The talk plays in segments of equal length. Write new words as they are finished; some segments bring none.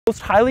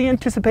most highly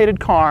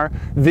anticipated car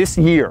this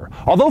year.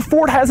 Although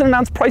Ford hasn't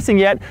announced pricing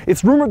yet,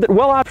 it's rumored that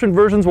well-optioned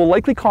versions will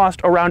likely cost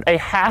around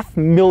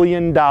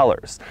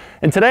 $500,000.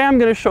 And today I'm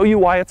going to show you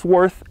why it's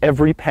worth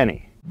every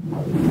penny.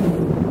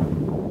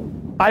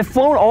 I've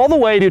flown all the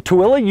way to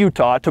Tooele,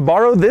 Utah to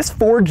borrow this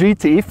Ford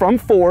GT from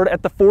Ford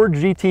at the Ford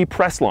GT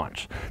press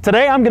launch.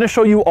 Today I'm going to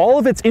show you all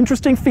of its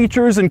interesting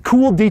features and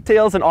cool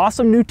details and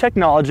awesome new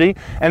technology,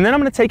 and then I'm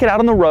going to take it out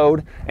on the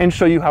road and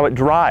show you how it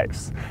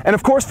drives. And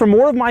of course, for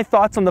more of my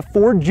thoughts on the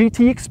Ford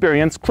GT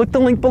experience, click the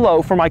link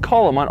below for my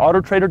column on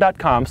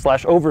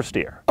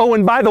autotrader.com/oversteer. Oh,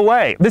 and by the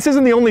way, this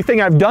isn't the only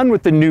thing I've done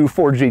with the new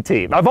Ford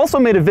GT. I've also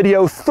made a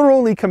video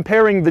thoroughly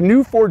comparing the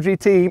new Ford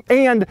GT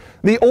and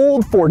the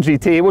old Ford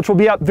GT, which will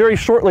be up very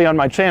shortly on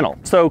my channel,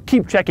 so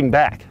keep checking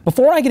back.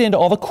 Before I get into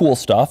all the cool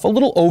stuff, a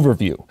little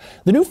overview.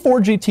 The new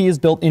Ford GT is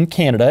built in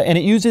Canada and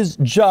it uses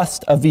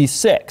just a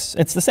V6.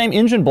 It's the same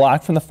engine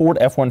block from the Ford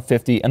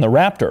F-150 and the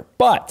Raptor,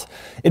 but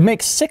it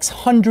makes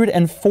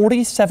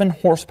 647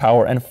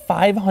 horsepower and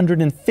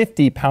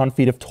 550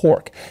 pound-feet of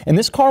torque. And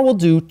this car will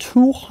do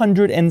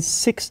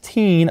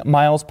 216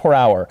 miles per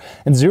hour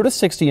and 0 to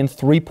 60 in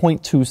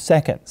 3.2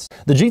 seconds.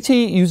 The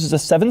GT uses a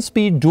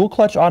 7-speed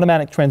dual-clutch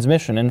automatic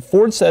transmission, and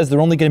Ford says they're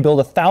only going to build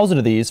 1,000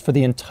 of these for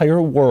the entire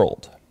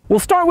world. We'll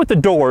start with the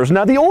doors.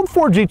 Now, the old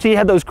Ford GT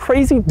had those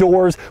crazy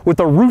doors with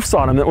the roofs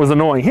on them that was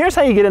annoying. Here's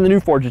how you get in the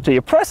new Ford GT.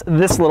 You press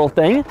this little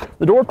thing,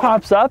 the door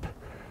pops up,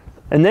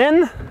 and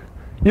then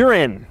you're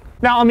in.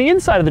 Now, on the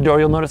inside of the door,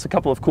 you'll notice a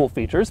couple of cool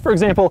features. For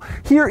example,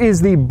 here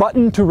is the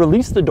button to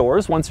release the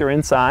doors once you're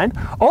inside.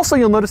 Also,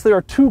 you'll notice there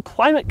are 2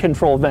 climate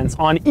control vents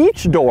on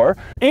each door,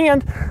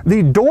 and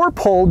the door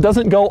pull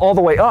doesn't go all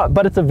the way up,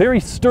 but it's a very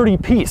sturdy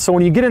piece. So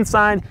when you get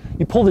inside,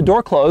 you pull the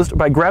door closed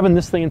by grabbing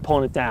this thing and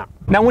pulling it down.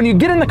 Now, when you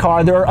get in the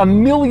car, there are a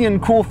million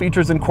cool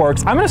features and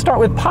quirks. I'm going to start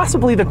with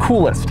possibly the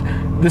coolest,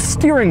 the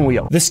steering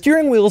wheel. The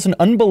steering wheel is an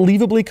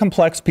unbelievably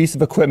complex piece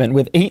of equipment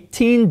with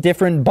 18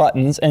 different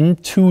buttons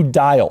and 2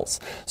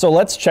 dials. So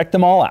let's check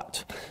them all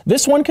out.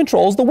 This one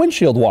controls the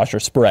windshield washer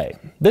spray.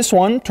 This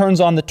one turns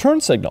on the turn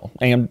signal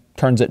and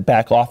turns it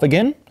back off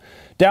again.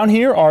 Down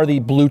here are the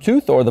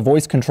Bluetooth or the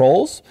voice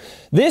controls.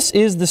 This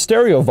is the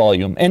stereo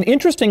volume, and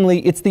interestingly,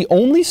 it's the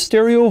only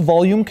stereo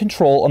volume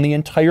control on the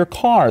entire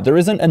car. There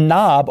isn't a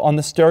knob on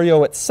the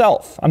stereo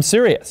itself. I'm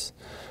serious.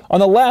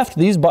 On the left,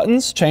 these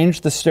buttons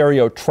change the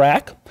stereo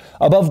track.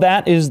 Above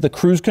that is the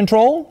cruise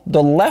control,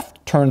 the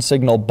left turn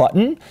signal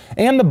button,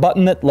 and the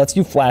button that lets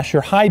you flash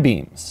your high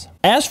beams.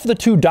 As for the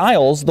 2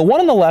 dials, the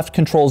one on the left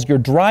controls your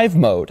drive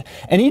mode,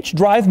 and each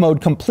drive mode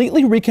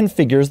completely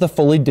reconfigures the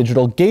fully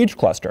digital gauge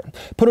cluster.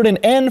 Put it in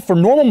N for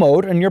normal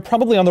mode and you're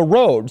probably on the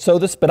road, so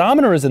the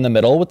speedometer is in the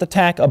middle with the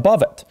tach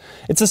above it.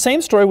 It's the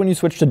same story when you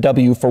switch to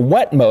W for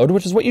wet mode,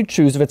 which is what you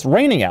choose if it's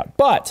raining out,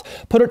 but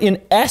put it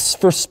in S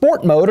for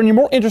sport mode and you're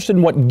more interested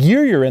in what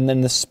gear you're in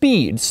than the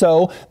speed,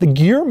 so the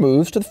gear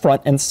moves to the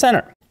front and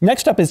center.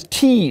 Next up is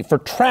T for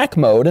track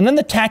mode, and then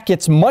the tach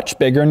gets much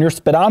bigger and your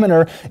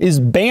speedometer is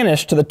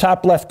banished to the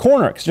top left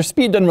corner because your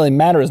speed doesn't really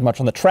matter as much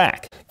on the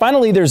track.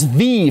 Finally, there's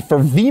V for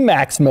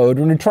VMAX mode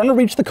when you're trying to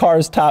reach the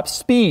car's top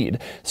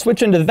speed.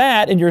 Switch into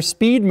that and your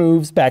speed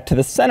moves back to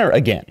the center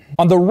again.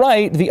 On the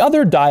right, the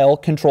other dial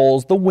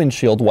controls the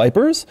windshield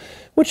wipers,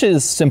 which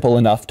is simple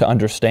enough to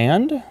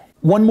understand.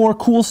 One more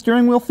cool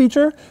steering wheel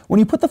feature, when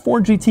you put the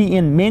Ford GT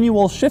in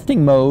manual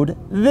shifting mode,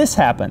 this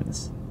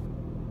happens.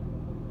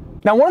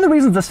 Now, one of the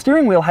reasons the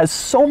steering wheel has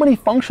so many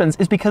functions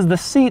is because the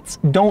seats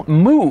don't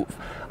move.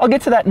 I'll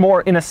get to that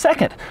more in a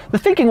second. The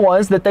thinking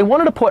was that they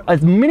wanted to put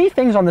as many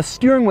things on the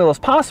steering wheel as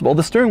possible.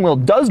 The steering wheel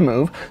does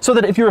move, so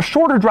that if you're a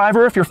shorter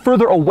driver, if you're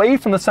further away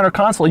from the center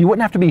console, you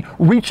wouldn't have to be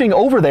reaching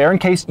over there in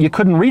case you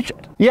couldn't reach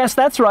it. Yes,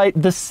 that's right,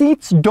 the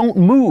seats don't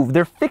move.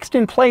 They're fixed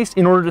in place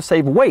in order to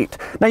save weight.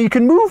 Now, you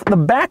can move the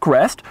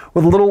backrest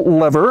with a little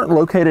lever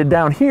located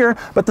down here,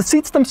 but the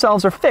seats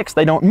themselves are fixed.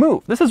 They don't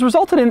move. This has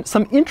resulted in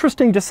some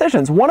interesting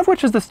decisions, one of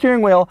which is the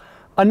steering wheel.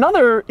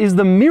 Another is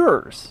the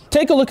mirrors.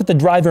 Take a look at the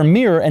driver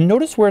mirror and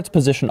notice where it's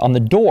positioned on the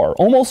door,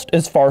 almost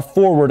as far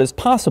forward as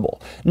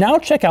possible. Now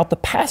check out the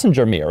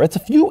passenger mirror. It's a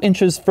few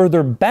inches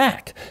further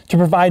back to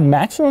provide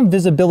maximum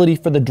visibility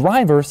for the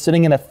driver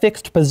sitting in a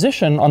fixed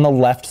position on the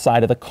left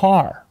side of the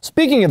car.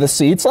 Speaking of the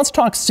seats, let's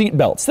talk seat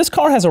belts. This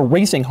car has a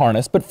racing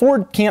harness, but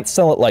Ford can't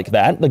sell it like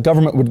that. The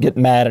government would get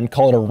mad and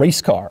call it a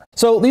race car.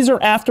 So these are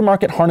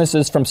aftermarket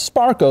harnesses from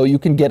Sparco you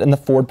can get in the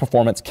Ford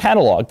Performance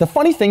catalog. The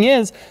funny thing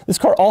is, this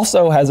car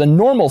also has a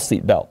normal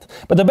seat belt.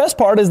 But the best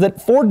part is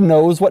that Ford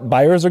knows what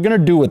buyers are going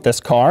to do with this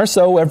car,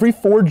 so every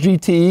Ford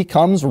GT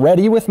comes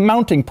ready with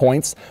mounting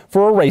points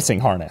for a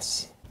racing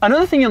harness.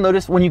 Another thing you'll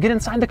notice when you get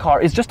inside the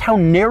car is just how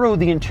narrow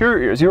the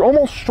interior is. You're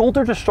almost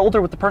shoulder to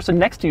shoulder with the person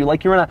next to you,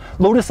 like you're in a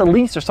Lotus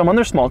Elise or some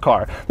other small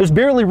car. There's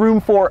barely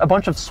room for a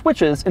bunch of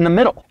switches in the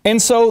middle.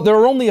 And so there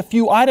are only a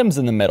few items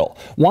in the middle.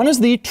 One is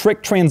the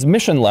trick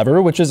transmission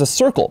lever, which is a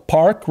circle: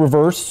 park,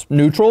 reverse,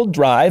 neutral,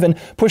 drive, and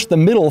push the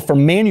middle for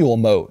manual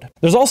mode.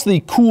 There's also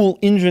the cool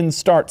engine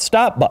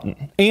start-stop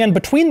button. And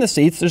between the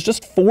seats, there's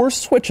just 4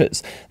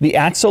 switches: the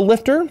axle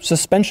lifter,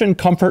 suspension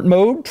comfort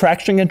mode,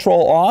 traction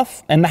control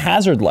off, and the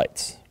hazard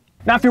lights.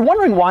 Now, if you're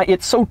wondering why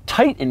it's so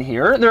tight in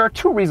here, there are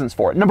two reasons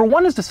for it. Number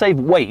one is to save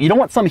weight. You don't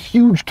want some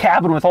huge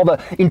cabin with all the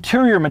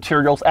interior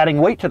materials adding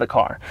weight to the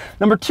car.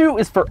 Number two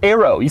is for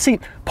aero. You see,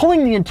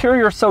 pulling the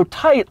interior so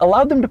tight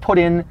allowed them to put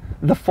in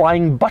the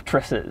flying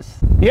buttresses.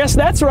 Yes,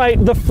 that's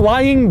right, the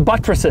flying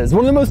buttresses.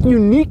 One of the most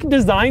unique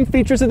design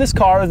features of this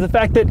car is the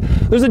fact that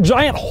there's a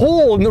giant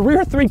hole in the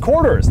rear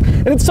 3/4,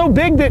 and it's so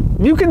big that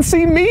you can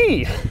see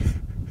me.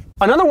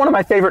 Another one of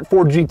my favorite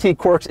Ford GT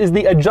quirks is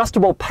the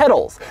adjustable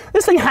pedals.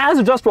 This thing has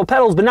adjustable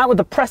pedals, but not with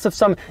the press of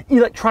some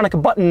electronic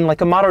button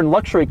like a modern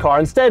luxury car.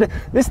 Instead,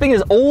 this thing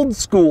is old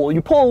school.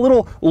 You pull a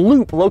little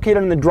loop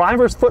located in the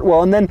driver's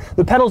footwell, and then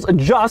the pedals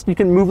adjust. You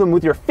can move them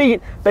with your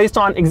feet based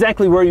on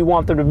exactly where you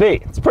want them to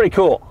be. It's pretty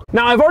cool.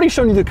 Now, I've already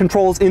shown you the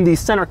controls in the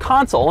center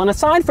console, and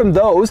aside from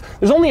those,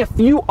 there's only a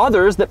few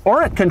others that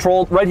aren't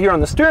controlled right here on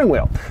the steering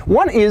wheel.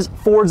 One is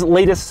Ford's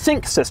latest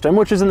sync system,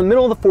 which is in the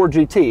middle of the Ford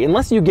GT,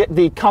 unless you get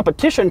the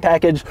competition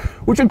package,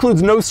 which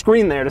includes no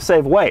screen there to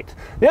save weight.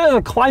 The other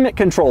are the climate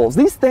controls.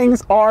 These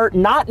things are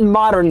not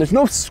modern. There's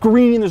no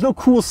screen, there's no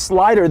cool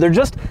slider, they're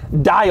just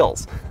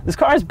dials. This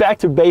car is back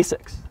to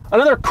basics.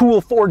 Another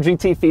cool Ford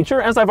GT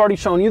feature, as I've already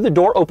shown you, the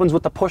door opens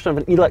with the push of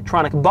an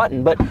electronic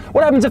button. But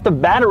what happens if the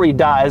battery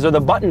dies or the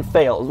button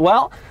fails?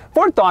 Well,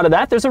 Ford thought of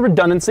that. There's a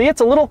redundancy.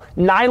 It's a little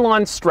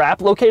nylon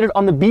strap located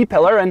on the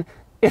B-pillar, and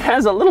it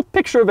has a little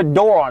picture of a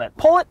door on it.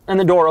 Pull it, and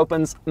the door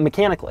opens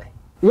mechanically.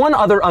 One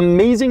other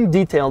amazing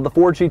detail of the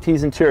Ford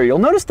GT's interior, you'll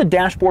notice the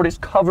dashboard is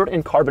covered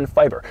in carbon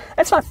fiber.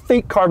 That's not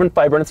fake carbon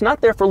fiber, and it's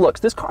not there for looks.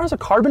 This car has a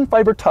carbon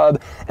fiber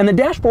tub, and the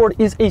dashboard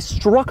is a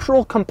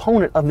structural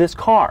component of this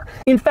car.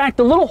 In fact,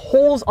 the little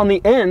holes on the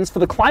ends for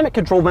the climate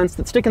control vents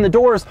that stick in the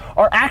doors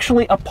are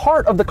actually a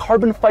part of the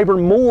carbon fiber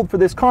mold for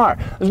this car.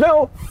 There's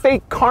no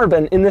fake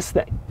carbon in this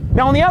thing.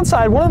 Now, on the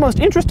outside, one of the most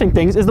interesting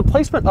things is the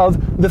placement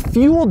of the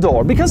fuel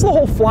door. Because of the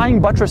whole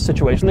flying buttress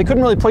situation, they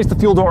couldn't really place the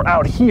fuel door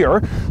out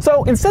here,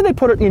 so instead they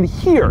put it in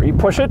here. You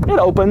push it, it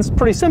opens,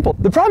 pretty simple.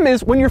 The problem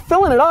is, when you're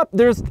filling it up,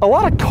 there's a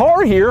lot of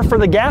car here for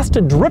the gas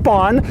to drip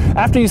on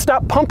after you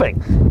stop pumping.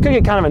 It could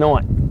get kind of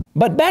annoying.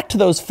 But back to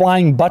those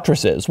flying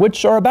buttresses,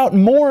 which are about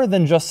more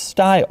than just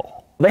style.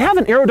 They have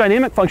an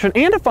aerodynamic function,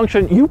 and a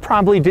function you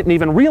probably didn't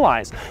even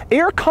realize.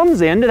 Air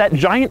comes into that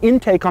giant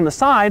intake on the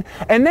side,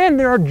 and then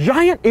there are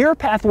giant air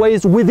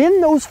pathways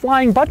within those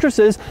flying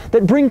buttresses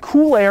that bring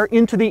cool air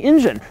into the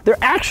engine. They're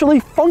actually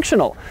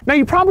functional. Now,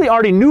 you probably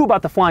already knew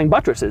about the flying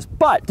buttresses,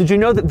 but did you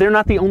know that they're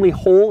not the only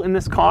hole in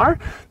this car?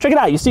 Check it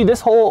out. You see this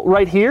hole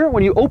right here?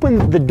 When you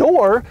open the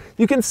door,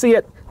 you can see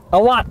it a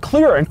lot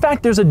clearer. In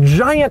fact, there's a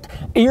giant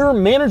air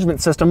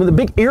management system with a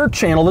big air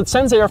channel that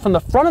sends air from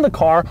the front of the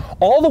car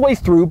all the way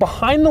through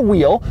behind the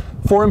wheel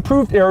for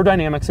improved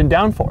aerodynamics and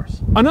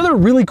downforce. Another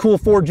really cool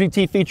Ford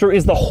GT feature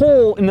is the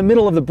hole in the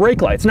middle of the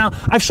brake lights. Now,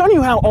 I've shown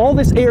you how all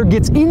this air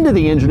gets into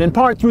the engine, in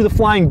part through the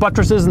flying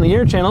buttresses and the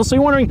air channels, so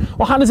you're wondering,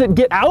 well, how does it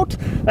get out?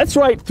 That's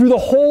right, through the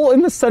hole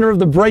in the center of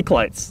the brake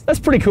lights. That's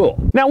pretty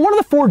cool. Now, one of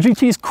the Ford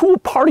GT's cool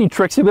party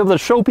tricks you'll be able to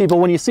show people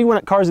when you see one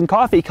at Cars and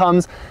Coffee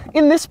comes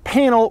in this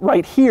panel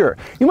right here.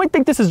 You might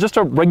think this is just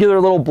a regular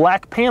little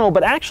black panel,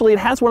 but actually it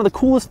has one of the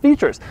coolest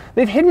features.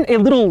 They've hidden a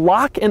little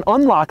lock and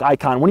unlock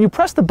icon. When you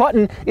press the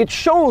button, it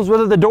shows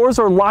whether the doors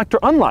are locked or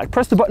unlocked.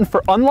 Press the button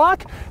for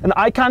unlock, and the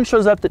icon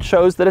shows up that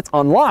shows that it's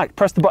unlocked.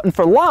 Press the button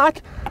for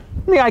lock,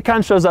 and the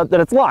icon shows up that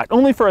it's locked,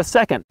 only for a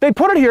second. They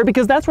put it here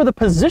because that's where the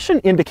position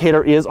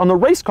indicator is on the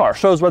race car.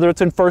 Shows whether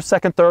it's in first,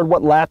 second, third,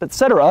 what lap,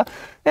 etc.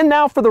 And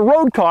now for the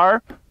road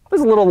car,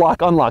 there's a little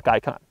lock-unlock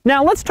icon.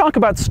 Now let's talk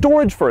about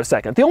storage for a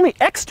second. The only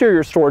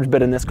exterior storage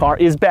bit in this car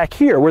is back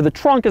here, where the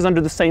trunk is under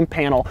the same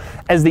panel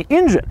as the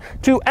engine.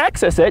 To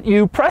access it,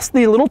 you press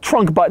the little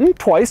trunk button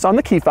twice on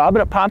the key fob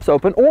and it pops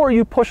open, or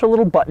you push a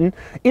little button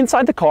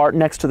inside the car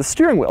next to the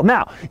steering wheel.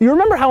 Now, you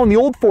remember how in the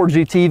old Ford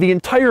GT, the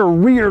entire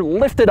rear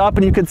lifted up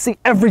and you could see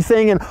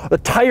everything and the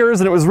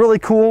tires and it was really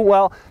cool?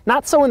 Well,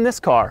 not so in this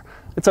car.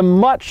 It's a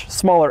much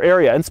smaller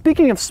area. And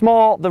speaking of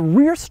small, the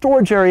rear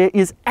storage area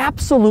is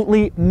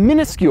absolutely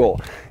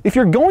minuscule. If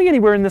you're going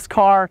anywhere in this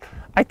car,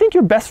 I think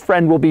your best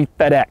friend will be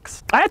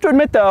FedEx. I have to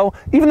admit though,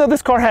 even though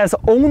this car has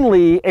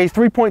only a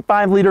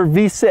 3.5 liter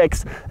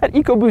V6, that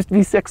EcoBoost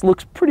V6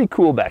 looks pretty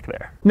cool back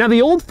there. Now,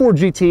 the old Ford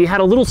GT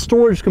had a little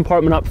storage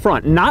compartment up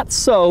front. Not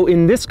so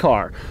in this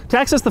car. To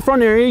access the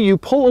front area, you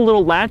pull a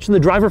little latch in the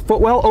driver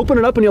footwell, open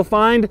it up, and you'll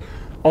find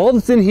all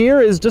that's in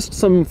here is just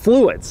some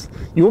fluids.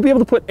 You won't be able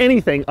to put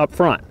anything up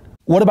front.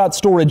 What about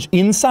storage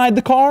inside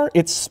the car?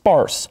 It's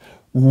sparse,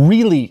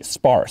 really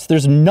sparse.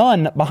 There's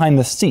none behind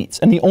the seats.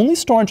 And the only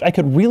storage I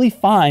could really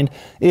find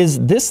is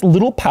this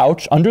little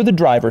pouch under the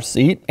driver's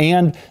seat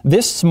and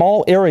this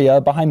small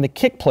area behind the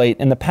kick plate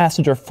in the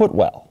passenger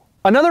footwell.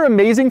 Another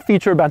amazing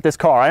feature about this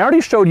car, I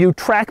already showed you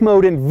track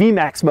mode and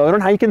VMAX mode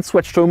and how you can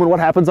switch to them and what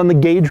happens on the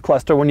gauge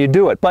cluster when you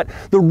do it. But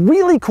the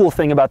really cool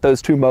thing about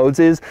those two modes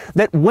is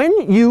that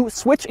when you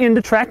switch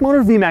into track mode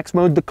or VMAX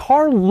mode, the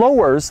car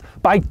lowers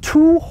by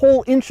 2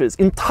 whole inches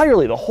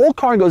entirely. The whole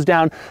car goes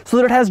down so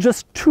that it has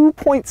just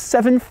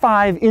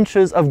 2.75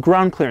 inches of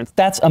ground clearance.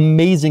 That's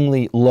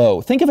amazingly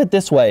low. Think of it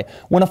this way.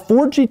 When a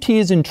Ford GT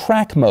is in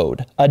track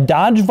mode, a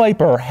Dodge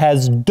Viper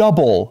has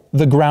double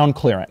the ground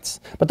clearance.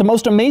 But the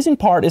most amazing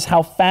part is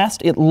how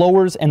fast it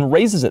lowers and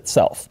raises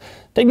itself.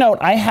 Take note,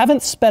 I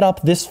haven't sped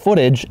up this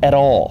footage at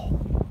all.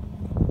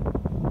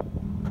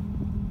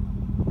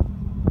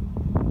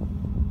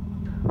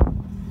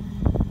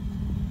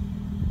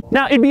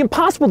 Now, it'd be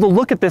impossible to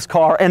look at this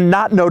car and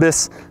not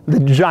notice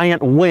the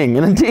giant wing.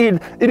 And indeed,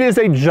 it is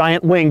a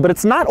giant wing, but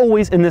it's not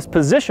always in this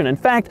position. In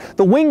fact,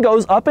 the wing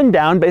goes up and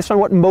down based on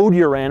what mode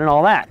you're in and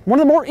all that. One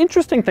of the more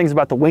interesting things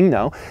about the wing,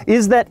 though,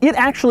 is that it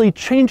actually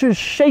changes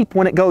shape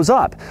when it goes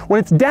up. When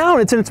it's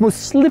down, it's in its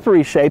most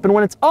slippery shape, and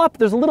when it's up,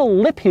 there's a little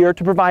lip here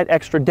to provide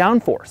extra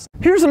downforce.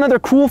 Here's another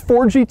cool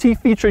Ford GT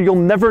feature you'll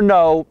never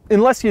know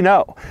unless you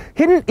know.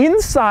 Hidden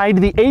inside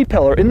the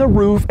A-pillar, in the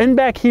roof, and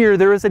back here,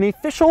 there is an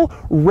official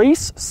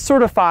race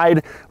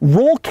certified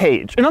roll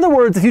cage. In other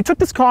words, if you took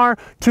this car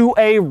to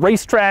a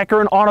racetrack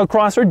or an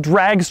autocross or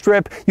drag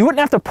strip, you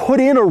wouldn't have to put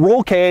in a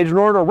roll cage in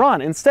order to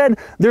run. Instead,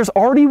 there's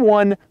already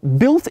one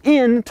built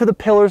into the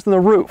pillars and the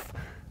roof.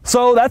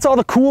 So that's all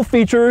the cool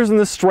features and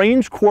the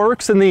strange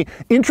quirks and the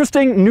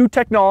interesting new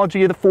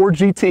technology of the Ford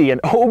GT,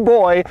 and oh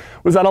boy,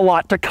 was that a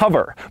lot to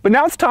cover. But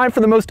now it's time for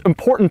the most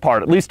important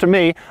part, at least to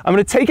me. I'm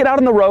going to take it out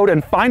on the road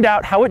and find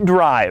out how it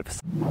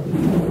drives.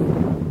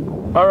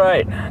 All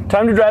right,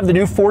 time to drive the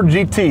new Ford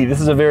GT.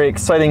 This is a very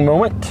exciting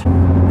moment.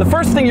 The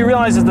first thing you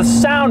realize is the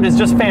sound is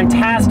just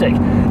fantastic.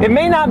 It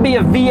may not be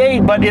a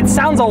V8, but it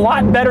sounds a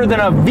lot better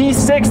than a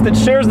V6 that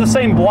shares the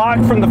same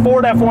block from the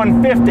Ford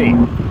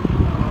F-150.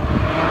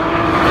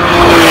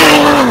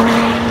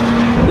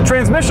 The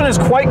transmission is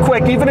quite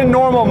quick, even in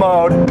normal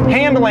mode.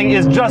 Handling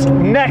is just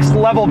next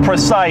level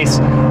precise,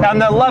 on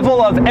the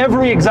level of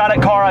every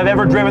exotic car I've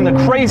ever driven, the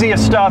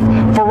craziest stuff,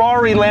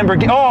 Ferrari,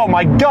 Lamborghini. Oh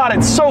my God,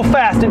 it's so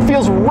fast. It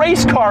feels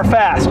race car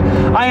fast.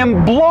 I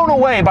am blown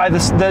away by the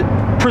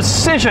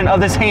precision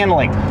of this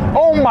handling.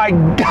 Oh my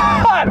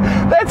God,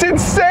 that's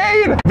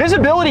insane.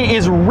 Visibility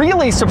is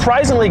really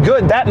surprisingly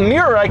good. That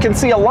mirror, I can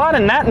see a lot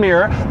in that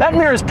mirror. That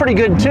mirror is pretty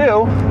good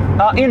too.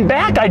 In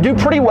back, I do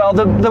pretty well.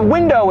 The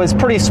window is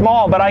pretty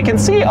small, but I can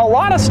see a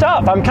lot of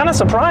stuff. I'm kind of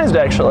surprised,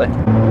 actually.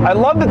 I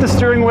love that the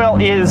steering wheel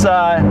is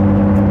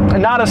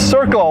not a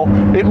circle.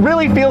 It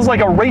really feels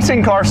like a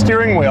racing car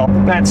steering wheel.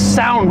 That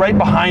sound right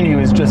behind you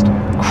is just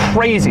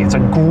crazy. It's a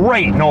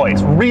great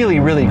noise. Really,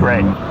 really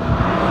great.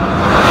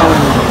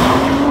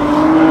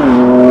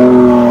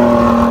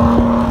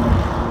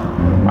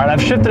 All right,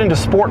 I've shifted into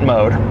sport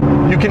mode.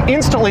 You can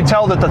instantly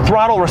tell that the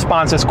throttle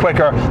response is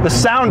quicker. The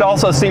sound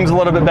also seems a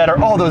little bit better.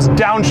 Oh, those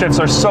downshifts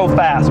are so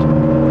fast.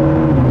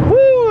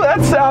 Woo,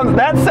 that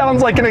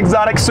sounds like an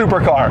exotic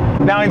supercar.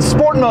 Now in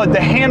sport mode,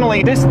 the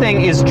handling, this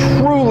thing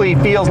truly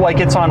feels like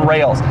it's on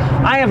rails.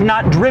 I have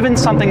not driven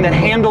something that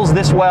handles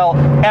this well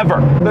ever.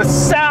 The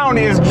sound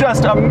is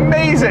just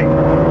amazing.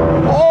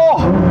 Oh!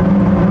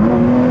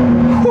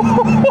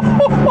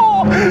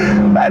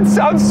 That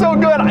sounds so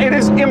good. It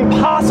is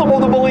impossible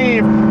to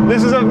believe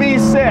this is a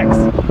V6.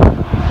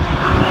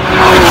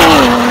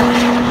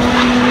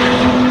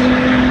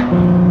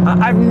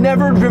 I've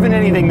never driven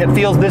anything that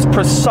feels this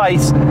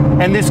precise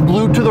and this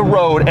glued to the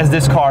road as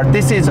this car.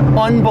 This is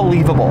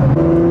unbelievable.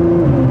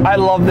 I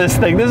love this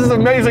thing. This is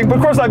amazing. But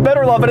of course, I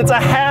better love it. It's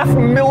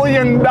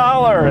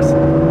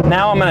 $500,000.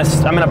 Now I'm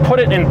gonna put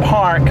it in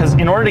park, because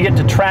in order to get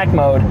to track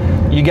mode,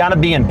 you got to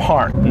be in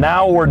park.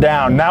 Now we're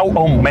down. Now,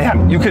 oh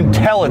man, you can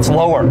tell it's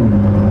lower.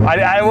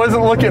 I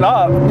wasn't looking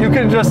up. You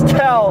can just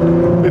tell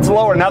it's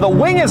lower. Now the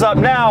wing is up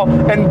now,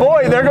 and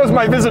boy, there goes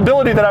my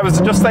visibility that I was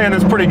just saying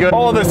is pretty good.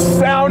 Oh, the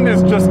sound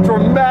is just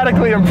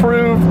dramatically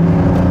improved.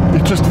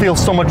 It just feels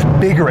so much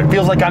bigger. It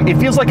feels like I'm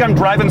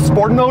driving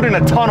sport mode in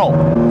a tunnel.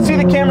 See,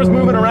 the camera's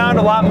moving around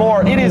a lot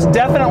more. It is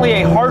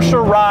definitely a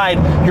harsher ride.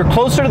 You're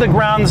closer to the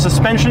ground. The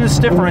suspension is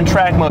stiffer in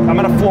track mode. I'm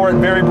gonna floor it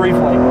very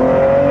briefly.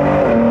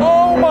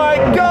 Oh my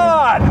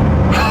God!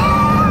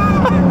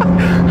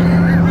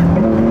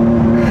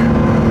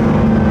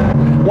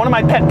 One of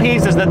my pet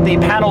peeves is that the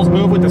paddles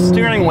move with the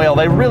steering wheel.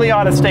 They really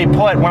ought to stay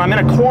put. When I'm in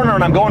a corner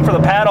and I'm going for the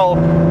paddle,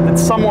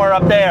 it's somewhere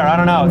up there. I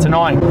don't know, it's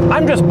annoying.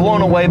 I'm just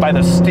blown away by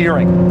the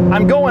steering.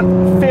 I'm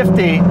going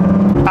 50.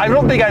 I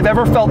don't think I've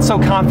ever felt so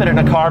confident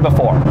in a car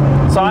before.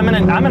 So I'm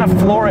gonna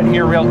floor it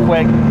here real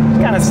quick,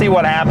 just kind of see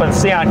what happens,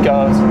 see how it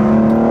goes.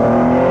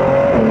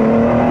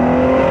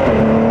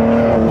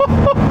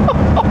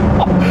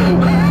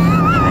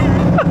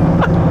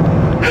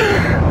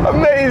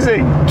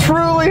 Amazing,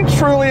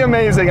 truly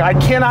amazing. I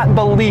cannot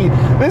believe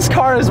this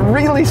car is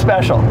really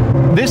special.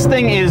 This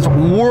thing is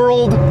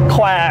world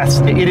class.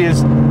 It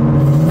is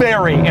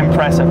very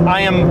impressive.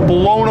 I am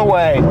blown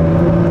away.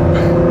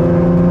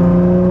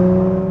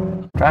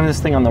 driving this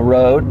thing on the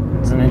road.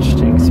 It's an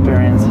interesting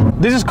experience.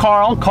 This is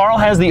Carl. Carl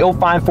has the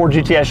 05 Ford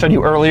GT I showed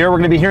you earlier. We're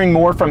going to be hearing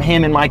more from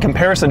him in my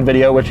comparison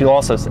video, which you'll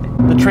also see.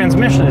 The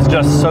transmission is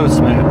just so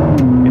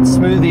smooth. It's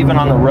smooth even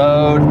on the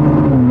road.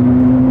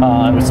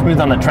 It was smooth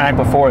on the track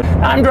before.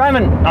 I'm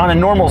driving on a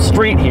normal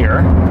street here,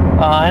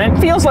 and it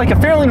feels like a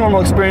fairly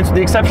normal experience with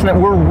the exception that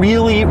we're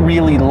really,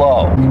 really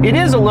low. It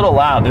is a little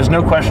loud, there's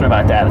no question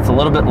about that. It's a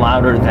little bit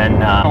louder than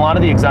a lot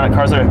of the exotic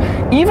cars that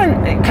are,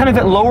 even kind of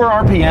at lower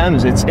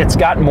RPMs, it's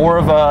got more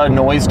of a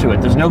noise to it.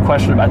 There's no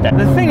question about that.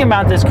 The thing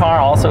about this car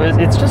also is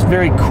it's just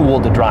very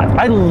cool to drive.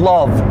 I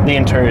love the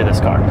interior of this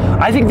car.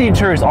 I think the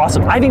interior is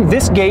awesome. I think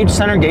this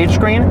center gauge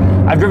screen,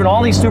 I've driven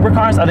all these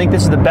supercars, I think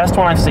this is the best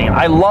one I've seen.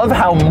 I love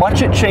how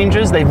much it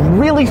changes. They've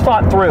really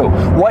thought through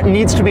what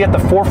needs to be at the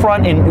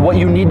forefront and what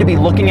you need to be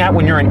looking at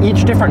when you're in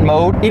each different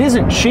mode. It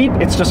isn't cheap,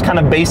 it's just kind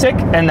of basic,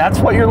 and that's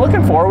what you're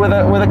looking for with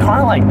a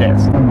car like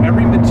this.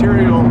 Every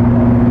material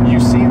you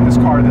see in this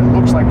car that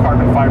looks like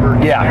carbon fiber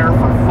is there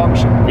for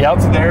function. Yep.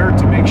 It's there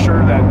to make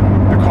sure that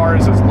the car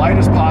is as light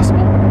as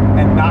possible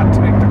and not to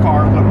make the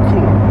car look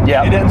cool.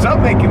 Yep. It ends up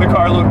making the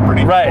car look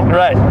pretty cool.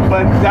 Right.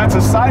 But that's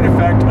a side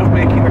effect of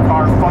making the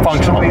car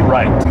functionally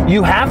right.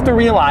 You have to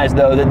realize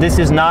though that this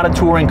is not a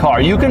touring car.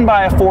 You can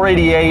buy a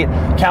 488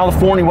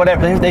 California,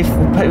 whatever. They've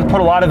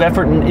put a lot of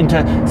effort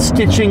into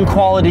stitching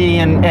quality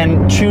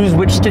and choose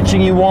which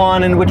stitching you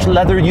want and which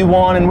leather you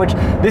want and which.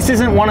 This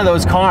isn't one of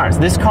those cars.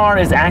 This car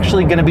is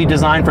actually going to be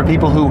designed for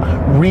people who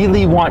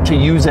really want to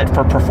use it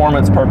for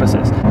performance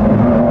purposes.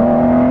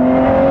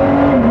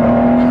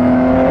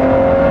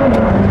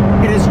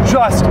 It is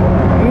just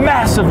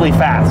massively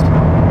fast.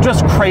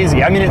 Just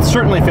crazy. I mean, it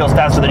certainly feels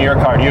faster than your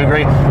car. Do you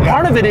agree?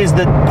 Part of it is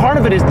the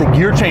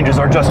gear changes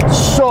are just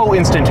so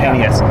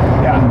instantaneous.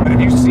 Yeah. But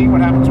have you seen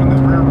what happens when the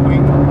rear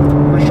wing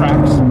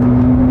retracts?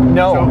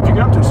 No. So if you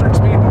get up to a certain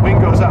speed, the wing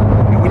goes up.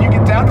 And when you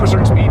get down to a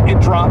certain speed, it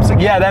drops again.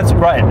 Yeah, that's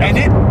right. And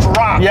it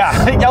drops. Yeah.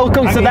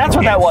 Okay, so that's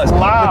what that was.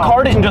 Loud. The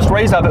car didn't just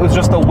raise up, it was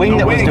just the wing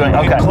that was doing.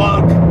 Okay.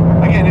 Clunk.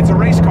 Again, it's a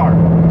race car.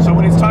 So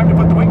when it's time to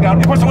put the wing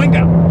down, it puts the wing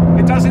down.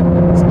 It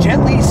doesn't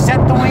gently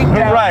set the wing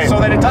down so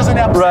that it doesn't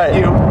upset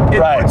you.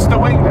 It puts the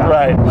wing down.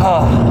 Right.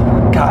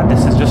 Oh, God,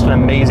 this is just an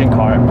amazing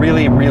car. It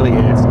really, really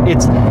is.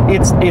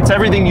 It's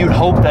everything you'd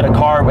hope that a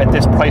car at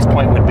this price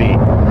point would be.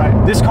 Right.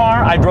 This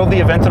car, I drove the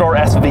Aventador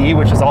SV,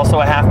 which is also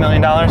a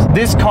 $500,000.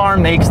 This car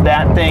makes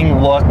that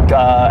thing look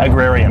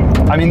agrarian.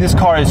 I mean, this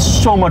car is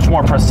so much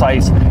more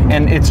precise,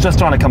 and it's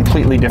just on a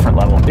completely different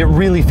level. It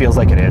really feels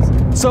like it is.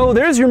 So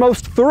there's your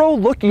most thorough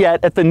look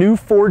yet at the new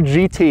Ford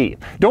GT.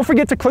 Don't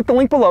forget to click the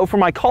link below for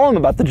my column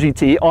about the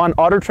GT on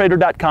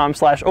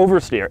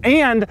autotrader.com/oversteer.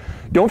 And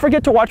don't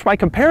forget to watch my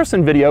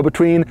comparison video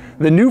between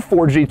the new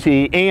Ford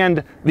GT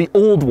and the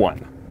old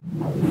one.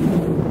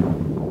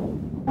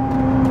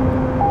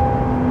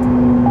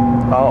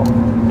 Oh.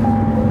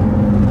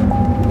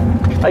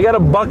 I gotta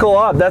buckle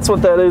up, that's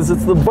what that is.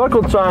 It's the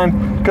buckle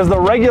chime, because the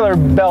regular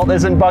belt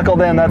isn't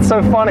buckled in. That's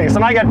so funny. So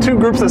now I got two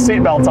groups of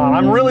seat belts on.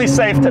 I'm really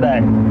safe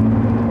today.